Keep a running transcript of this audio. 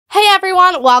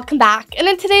everyone, welcome back. And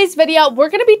in today's video, we're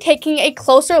going to be taking a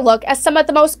closer look at some of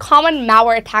the most common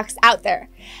malware attacks out there,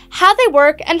 how they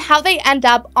work, and how they end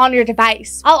up on your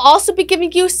device. I'll also be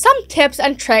giving you some tips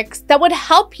and tricks that would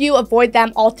help you avoid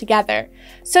them altogether.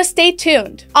 So stay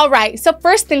tuned. Alright, so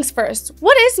first things first,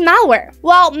 what is malware?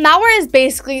 Well, malware is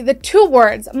basically the two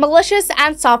words, malicious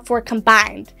and software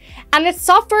combined. And it's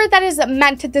software that is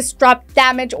meant to disrupt,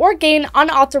 damage, or gain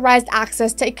unauthorized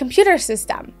access to a computer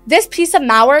system. This piece of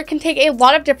malware can take a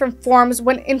lot of different forms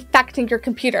when infecting your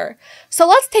computer. So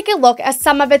let's take a look at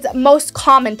some of its most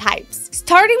common types.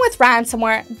 Starting with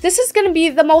ransomware, this is going to be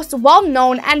the most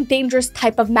well-known and dangerous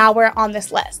type of malware on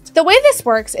this list. The way this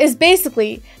works is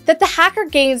basically that the hacker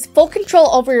gains full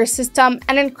control over your system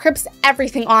and encrypts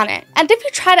everything on it. And if you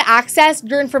try to access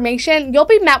your information, you'll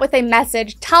be met with a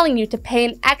message telling you to pay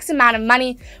an X amount of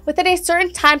money within a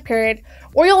certain time period,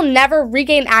 or you'll never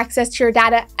regain access to your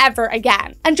data ever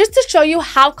again. And just to show you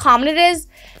how common it is,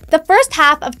 the first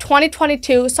half of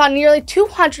 2022 saw nearly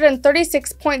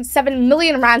 236.7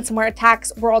 million ransomware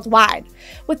attacks worldwide,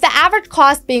 with the average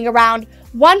cost being around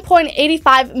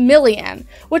 1.85 million,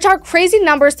 which are crazy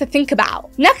numbers to think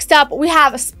about. Next up, we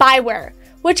have spyware,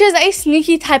 which is a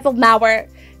sneaky type of malware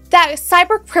that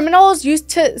cyber criminals use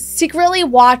to secretly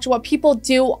watch what people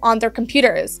do on their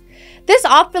computers. This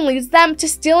often leads them to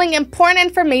stealing important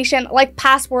information like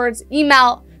passwords,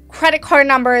 email, credit card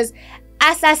numbers,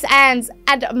 SSNs,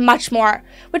 and much more,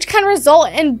 which can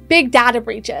result in big data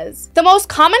breaches. The most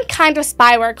common kind of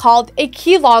spyware, called a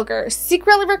keylogger,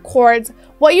 secretly records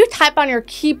what you type on your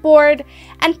keyboard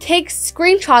and takes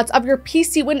screenshots of your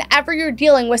PC whenever you're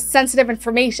dealing with sensitive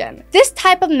information. This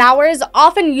type of malware is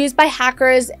often used by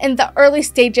hackers in the early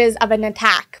stages of an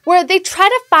attack, where they try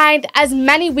to find as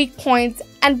many weak points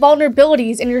and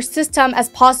vulnerabilities in your system as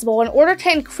possible in order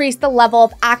to increase the level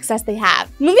of access they have.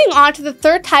 Moving on to the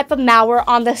third type of malware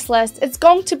on this list, it's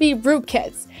going to be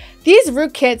rootkits. These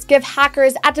rootkits give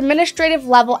hackers administrative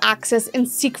level access in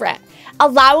secret,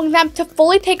 allowing them to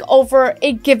fully take over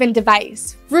a given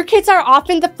device. Rootkits are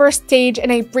often the first stage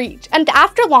in a breach, and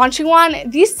after launching one,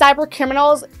 these cyber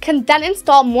criminals can then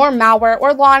install more malware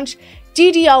or launch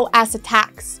DDoS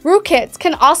attacks. Rootkits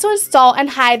can also install and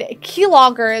hide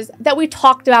keyloggers that we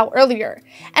talked about earlier,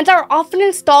 and are often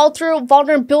installed through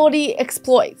vulnerability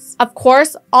exploits. Of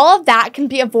course, all of that can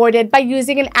be avoided by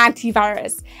using an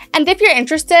antivirus, and if you're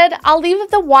interested, I'll leave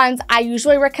the ones I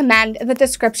usually recommend in the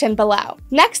description below.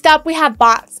 Next up, we have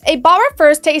bots. A bot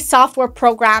refers to a software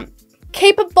program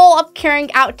capable of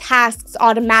carrying out tasks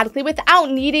automatically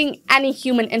without needing any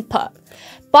human input.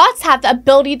 Bots have the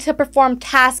ability to perform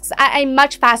tasks at a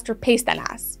much faster pace than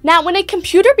us. Now, when a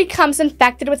computer becomes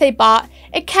infected with a bot,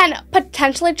 it can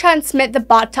potentially transmit the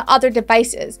bot to other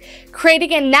devices,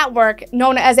 creating a network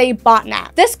known as a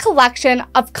botnet. This collection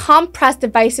of compressed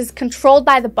devices controlled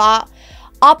by the bot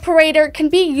operator can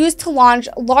be used to launch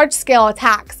large-scale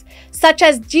attacks, such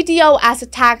as DDoS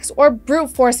attacks or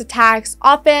brute force attacks,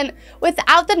 often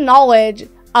without the knowledge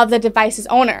of the device's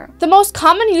owner. The most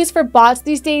common use for bots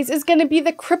these days is going to be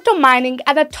the crypto mining,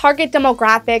 and the target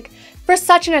demographic for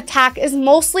such an attack is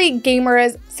mostly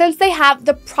gamers, since they have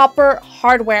the proper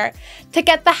hardware to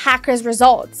get the hacker's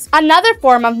results. Another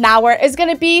form of malware is going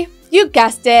to be, you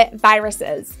guessed it,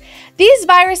 viruses. These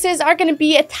viruses are going to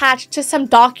be attached to some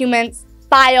documents,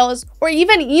 files, or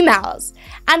even emails,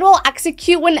 and will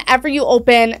execute whenever you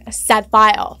open said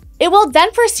file. It will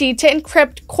then proceed to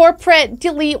encrypt, corporate,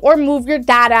 delete, or move your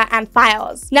data and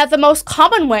files. Now, the most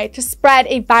common way to spread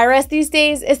a virus these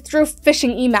days is through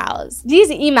phishing emails.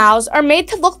 These emails are made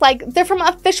to look like they're from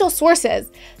official sources,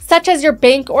 such as your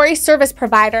bank or a service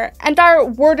provider, and are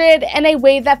worded in a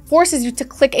way that forces you to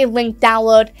click a link,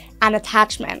 download, and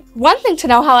attachment. One thing to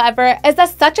know, however, is that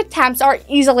such attempts are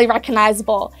easily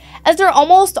recognizable, as they're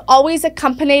almost always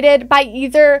accompanied by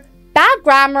either bad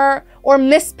grammar or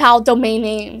misspelled domain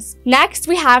names. Next,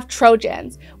 we have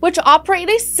Trojans, which operate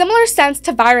in a similar sense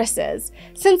to viruses,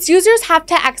 since users have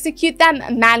to execute them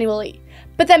manually.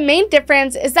 But the main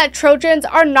difference is that Trojans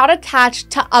are not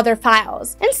attached to other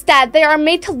files. Instead, they are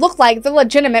made to look like the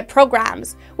legitimate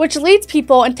programs, which leads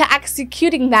people into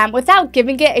executing them without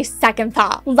giving it a second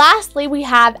thought. Lastly, we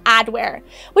have adware,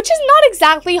 which is not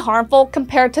exactly harmful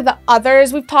compared to the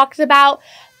others we've talked about,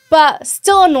 but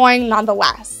still annoying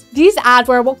nonetheless. These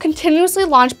adware will continuously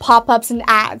launch pop-ups and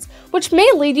ads, which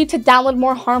may lead you to download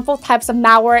more harmful types of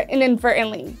malware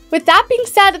inadvertently. With that being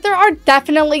said, there are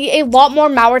definitely a lot more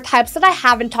malware types that I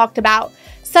haven't talked about,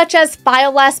 such as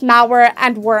fileless malware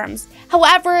and worms.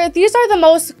 However, these are the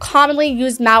most commonly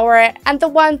used malware and the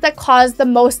ones that cause the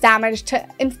most damage to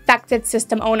infected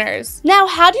system owners. Now,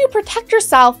 how do you protect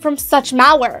yourself from such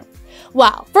malware?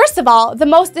 Well, first of all, the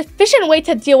most efficient way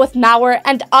to deal with malware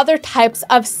and other types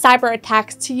of cyber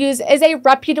attacks to use is a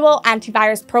reputable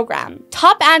antivirus program.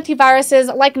 Top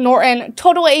antiviruses like Norton,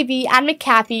 TotalAV, and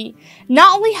McAfee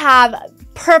not only have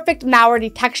perfect malware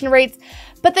detection rates,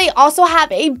 but they also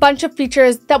have a bunch of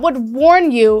features that would warn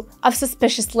you of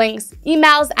suspicious links,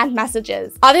 emails, and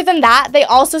messages. Other than that, they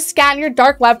also scan your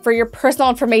dark web for your personal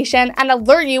information and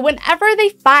alert you whenever they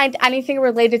find anything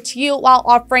related to you while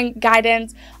offering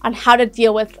guidance on how to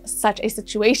deal with such a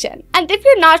situation. And if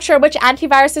you're not sure which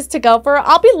antiviruses to go for,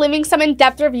 I'll be leaving some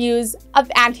in-depth reviews of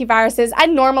antiviruses I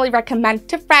normally recommend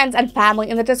to friends and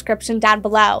family in the description down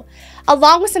below,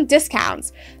 along with some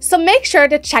discounts, so make sure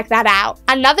to check that out.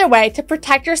 Another way to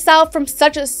protect yourself from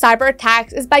such cyber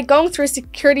attacks is by going through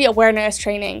security awareness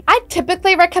training. I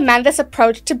typically recommend this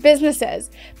approach to businesses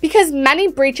because many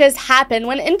breaches happen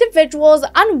when individuals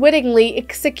unwittingly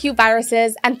execute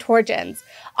viruses and trojans,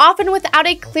 often without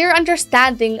a clear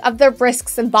understanding of the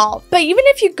risks involved. But even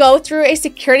if you go through a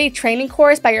security training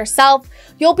course by yourself,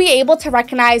 you'll be able to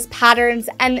recognize patterns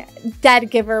and dead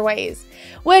giveaways,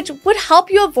 which would help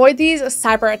you avoid these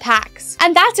cyber attacks.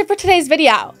 And that's it for today's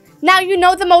video. Now you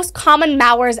know the most common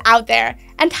malwares out there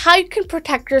and how you can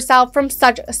protect yourself from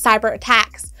such cyber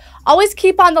attacks. Always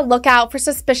keep on the lookout for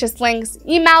suspicious links,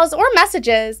 emails, or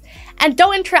messages, and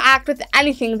don't interact with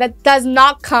anything that does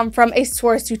not come from a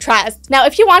source you trust. Now,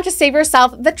 if you want to save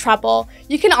yourself the trouble,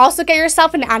 you can also get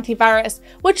yourself an antivirus,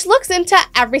 which looks into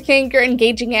everything you're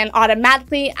engaging in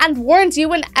automatically and warns you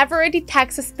whenever it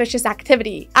detects suspicious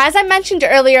activity. As I mentioned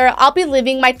earlier, I'll be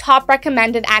leaving my top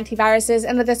recommended antiviruses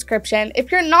in the description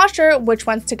if you're not sure which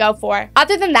ones to go for.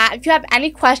 Other than that, if you have any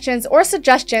questions or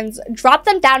suggestions, drop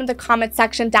them down in the comment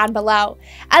section down below,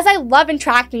 as I love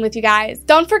interacting with you guys.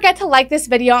 Don't forget to like this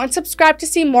video and subscribe to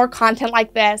see more content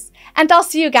like this, and I'll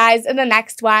see you guys in the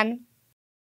next one.